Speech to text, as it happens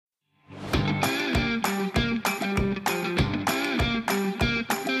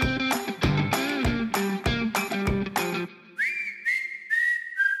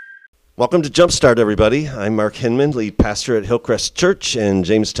Welcome to Jumpstart, everybody. I'm Mark Hinman, lead pastor at Hillcrest Church in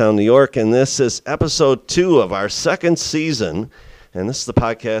Jamestown, New York, and this is episode 2 of our second season. And this is the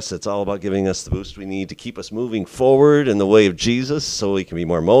podcast that's all about giving us the boost we need to keep us moving forward in the way of Jesus so we can be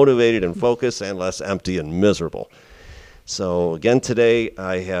more motivated and focused and less empty and miserable. So again, today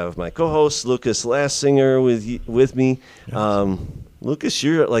I have my co-host, Lucas Lassinger, with me. Yes. Lucas,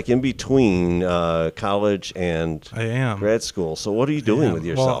 you're like in between college and grad school. So what are you doing with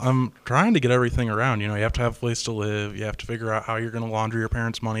yourself? Well, I'm trying to get everything around. You know, you have to have a place to live. You have to figure out how you're going to launder your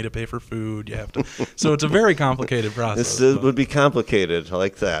parents' money to pay for food. You have to. So it's a very complicated process. This would be complicated. I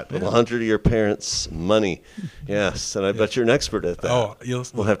like that. Yeah. Launder your parents' money. Yes, and I bet you're an expert at that. Oh,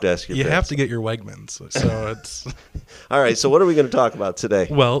 we'll have to ask your parents. You have to get your Wegmans. So it's. All right. So what are we going to talk about today?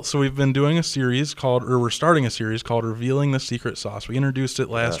 Well, so we've been doing a series we're starting a series called Revealing the Secret Sauce. We introduced it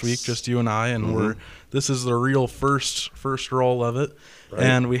last week, just you and I, and this is the real first roll of it. Right.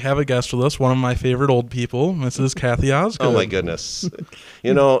 And we have a guest with us, one of my favorite old people, Mrs. Kathy Osgood. Oh, my goodness.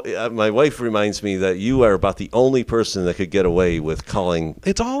 You know, my wife reminds me that you are about the only person that could get away with calling.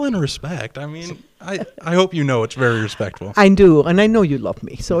 It's all in respect. I mean, I hope you know it's very respectful. I do, and I know you love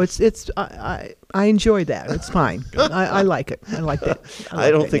me, so I enjoy that. It's fine. I like it. I like that. I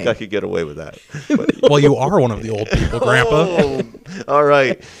don't think I could get away with that. Well, you are one of the old people, Grandpa. Oh, all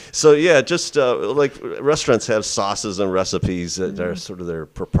right. So, yeah, just like restaurants have sauces and recipes that are sort of their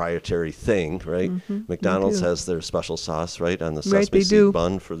proprietary thing, right? Mm-hmm. McDonald's has their special sauce, right, on the sesame seed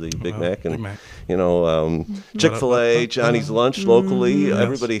bun for the Big Mac. And, you know, Chick-fil-A, Johnny's Lunch locally,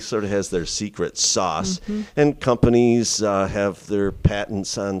 everybody sort of has their secret sauce. Mm-hmm. And companies have their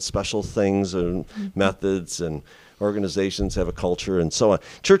patents on special things and methods, and organizations have a culture and so on.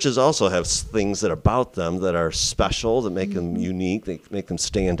 Churches also have things that are about them that are special, that make them unique, they make them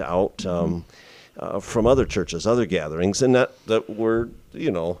stand out from other churches, other gatherings, and that we're,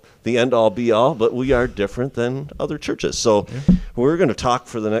 you know, the end-all, be-all, but we are different than other churches. So we're going to talk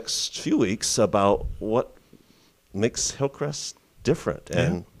for the next few weeks about what makes Hillcrest different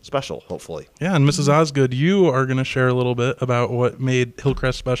and special, hopefully. Yeah, and Mrs. Osgood, you are going to share a little bit about what made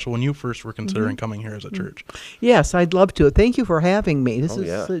Hillcrest special when you first were considering coming here as a church. Yes, I'd love to. Thank you for having me.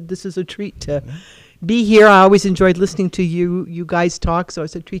 This is a treat to be here. I always enjoyed listening to you guys talk, so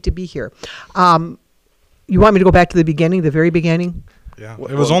it's a treat to be here. You want me to go back to the beginning, the very beginning? Yeah,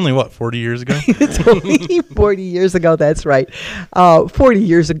 it was only, 40 years ago? It's only 40 years ago, that's right. 40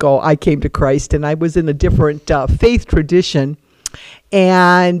 years ago, I came to Christ, and I was in a different faith tradition.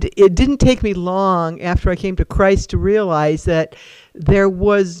 And it didn't take me long after I came to Christ to realize that there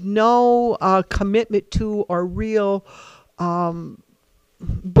was no commitment to or real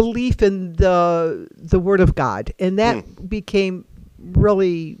belief in the Word of God. And that became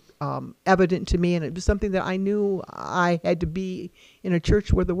really evident to me, and it was something that I knew I had to be in a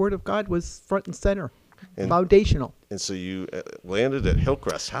church where the Word of God was front and center, foundational. And so you landed at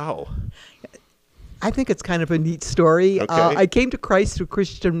Hillcrest. How? I think it's kind of a neat story. Okay. I came to Christ through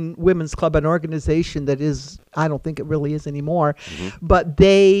Christian Women's Club, an organization that is, I don't think it really is anymore, but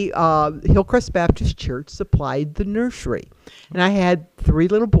they, Hillcrest Baptist Church, supplied the nursery. And I had 3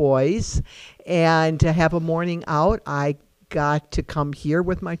 little boys, and to have a morning out, I got to come here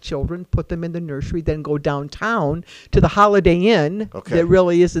with my children, put them in the nursery, then go downtown to the Holiday Inn that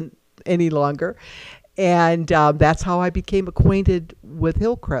really isn't any longer. And that's how I became acquainted with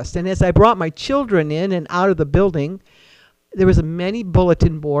Hillcrest. And as I brought my children in and out of the building, there was many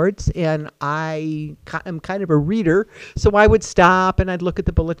bulletin boards, and I am kind of a reader, so I would stop and I'd look at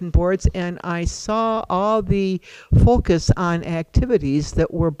the bulletin boards, and I saw all the focus on activities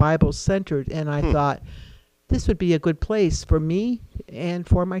that were Bible-centered, and I thought, this would be a good place for me and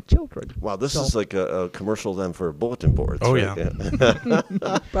for my children. Wow, this is like a commercial then for bulletin boards. Oh, right?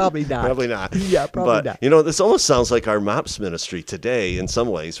 Yeah. Probably not. Probably not. Yeah, probably not. You know, this almost sounds like our MOPS ministry today in some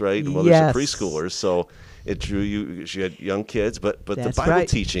ways, right? Well, there's the preschoolers, so it drew you. You had young kids, but the Bible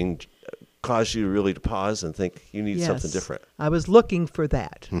teaching caused you really to pause and think you need something different. I was looking for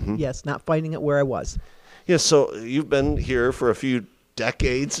that. Yes, not finding it where I was. Yeah, so you've been here for a few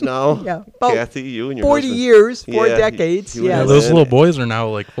decades now, Kathy, you and your 40 husband. years, 4 decades. Yeah, those little boys are now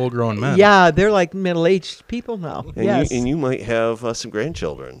like full-grown men. Yeah, they're like middle-aged people now. And you might have some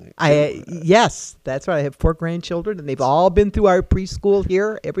grandchildren. Yes, that's right. I have 4 grandchildren, and they've all been through our preschool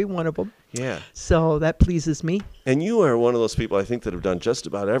here, every one of them. Yeah. So that pleases me. And you are one of those people, I think, that have done just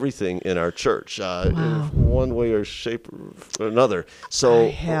about everything in our church, one way or shape or another. So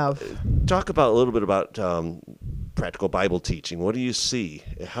I have. Talk about a little bit about practical Bible teaching. What do you see?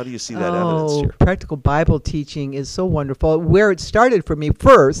 How do you see that evidence here? Practical Bible teaching is so wonderful. Where it started for me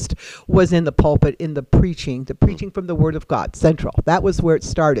first was in the pulpit, in the preaching from the Word of God, central. That was where it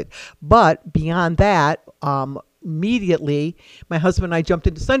started. But beyond that, immediately, my husband and I jumped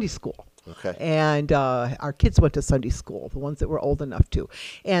into Sunday school. Okay. And our kids went to Sunday school, the ones that were old enough to.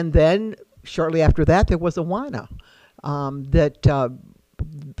 And then shortly after that, there was Awana.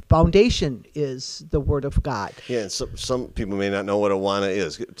 Foundation is the Word of God. Yeah, and some people may not know what Awana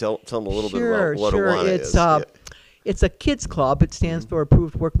is. Tell them a little bit about what Awana is. It's a kids club. It stands for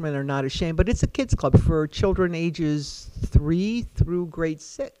Approved Workmen Are Not Ashamed, but it's a kids club for children ages 3 through grade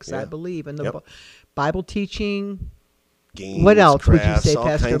 6, I believe. And the Bible teaching. Games, what else crafts, would you say, all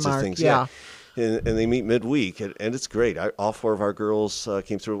Pastor kinds Mark? of things. Yeah. And they meet midweek, and it's great. All 4 of our girls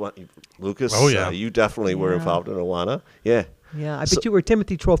came through. Lucas, you definitely were involved in Awana. Yeah. Yeah, I bet you were a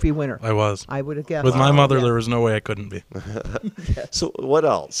Timothy Trophy winner. I was. I would have guessed. With my mother, there was no way I couldn't be. So what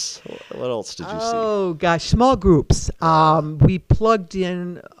else? What else did you see? Oh, gosh, small groups. We plugged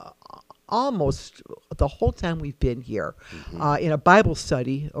in almost the whole time we've been here in a Bible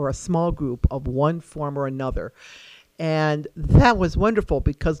study or a small group of one form or another. And that was wonderful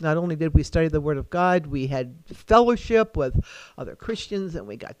because not only did we study the Word of God, we had fellowship with other Christians and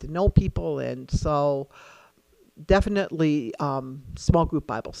we got to know people. And so definitely small group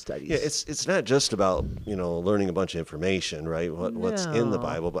Bible studies. Yeah, it's not just about, learning a bunch of information, right? What's in the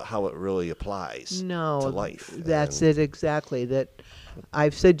Bible, but how it really applies to life. That's it exactly. That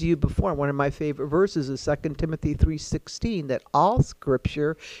I've said to you before, one of my favorite verses is 2 Timothy 3:16, that all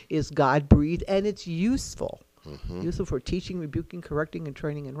Scripture is God-breathed and it's useful. Useful for teaching, rebuking, correcting, and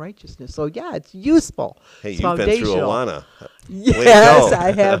training in righteousness. So, it's useful. Hey, it's you've been through Awana. Yes,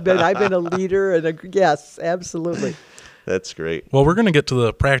 I have been. I've been a leader. Yes, absolutely. That's great. Well, we're going to get to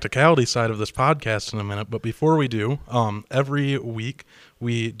the practicality side of this podcast in a minute, but before we do, every week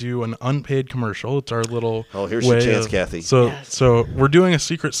we do an unpaid commercial. It's our little here's your chance, Kathy. So we're doing a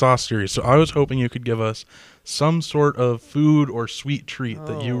secret sauce series. So I was hoping you could give us some sort of food or sweet treat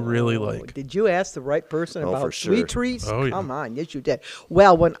that you really like. Did you ask the right person about sweet treats? Oh, yeah. Come on. Yes, you did.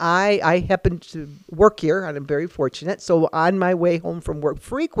 Well, when I happen to work here, and I'm very fortunate, so on my way home from work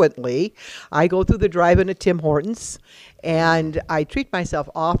frequently, I go through the drive-in at Tim Hortons, and I treat myself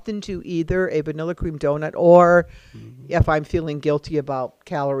often to either a vanilla cream donut or, if I'm feeling guilty about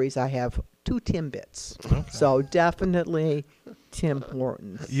calories, I have 2 Timbits. Okay. So definitely Tim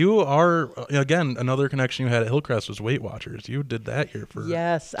Hortons. You are, again, another connection you had at Hillcrest was Weight Watchers. You did that here for...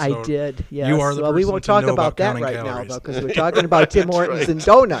 Yes, I did. Yes. You are the person we won't talk about that right now, though, because we're talking about Tim Hortons and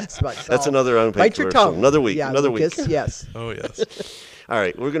donuts. But, that's another unpaid commercial. Your tongue. Another week. Yeah, another Lucas, week. Yes. Oh, yes. All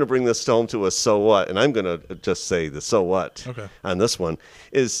right, we're going to bring this home to a so what, and I'm going to just say the so what on this one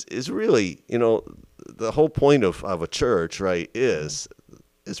is really, the whole point of a church, right, is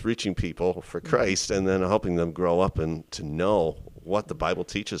reaching people for Christ and then helping them grow up and to know what the Bible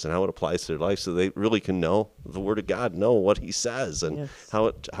teaches and how it applies to their life, so they really can know the Word of God, know what He says, and how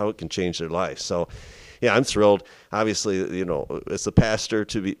it can change their life. So, yeah, I'm thrilled. Obviously, as a pastor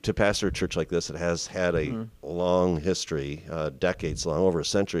to pastor a church like this, it has had a long history, decades long, over a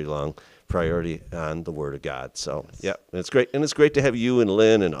century long priority on the Word of God. So, yeah, and it's great, and it's great to have you and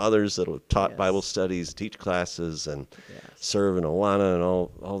Lynn and others that have taught Bible studies, teach classes, and serve in Awana and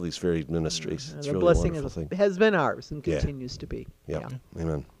all these varied ministries. It's the really blessing a wonderful thing. has been ours and continues to be. Yeah.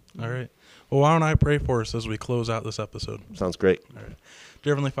 Amen. All right. Well, why don't I pray for us as we close out this episode? Sounds great. All right.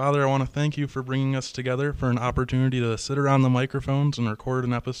 Dear Heavenly Father, I want to thank you for bringing us together for an opportunity to sit around the microphones and record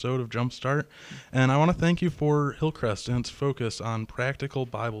an episode of Jumpstart. And I want to thank you for Hillcrest and its focus on practical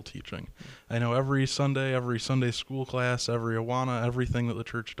Bible teaching. I know every Sunday school class, every Awana, everything that the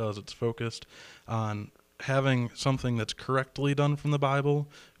church does, it's focused on having something that's correctly done from the Bible,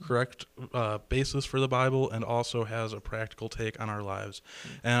 correct basis for the Bible, and also has a practical take on our lives.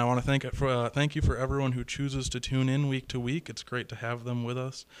 And I want to thank you for everyone who chooses to tune in week to week. It's great to have them with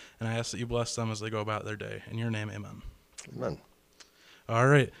us, and I ask that you bless them as they go about their day. In your name, amen. Amen. All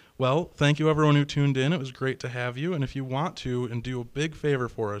right. Well, thank you everyone who tuned in. It was great to have you. And if you want to and do a big favor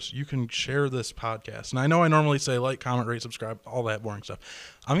for us, you can share this podcast. And I know I normally say like, comment, rate, subscribe, all that boring stuff.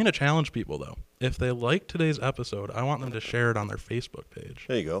 I'm going to challenge people, though. If they like today's episode, I want them to share it on their Facebook page.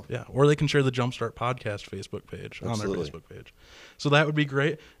 There you go. Yeah, or they can share the Jumpstart Podcast Facebook page on their Facebook page. So that would be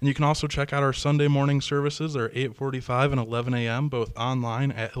great. And you can also check out our Sunday morning services. They're 8:45 and 11 a.m., both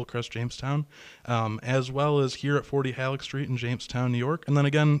online at Hillcrest Jamestown, as well as here at 40 Halleck Street in Jamestown, New York. And then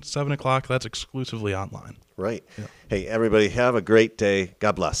again, 7 o'clock, that's exclusively online. Right. Yeah. Hey, everybody, have a great day.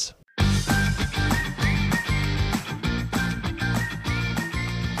 God bless.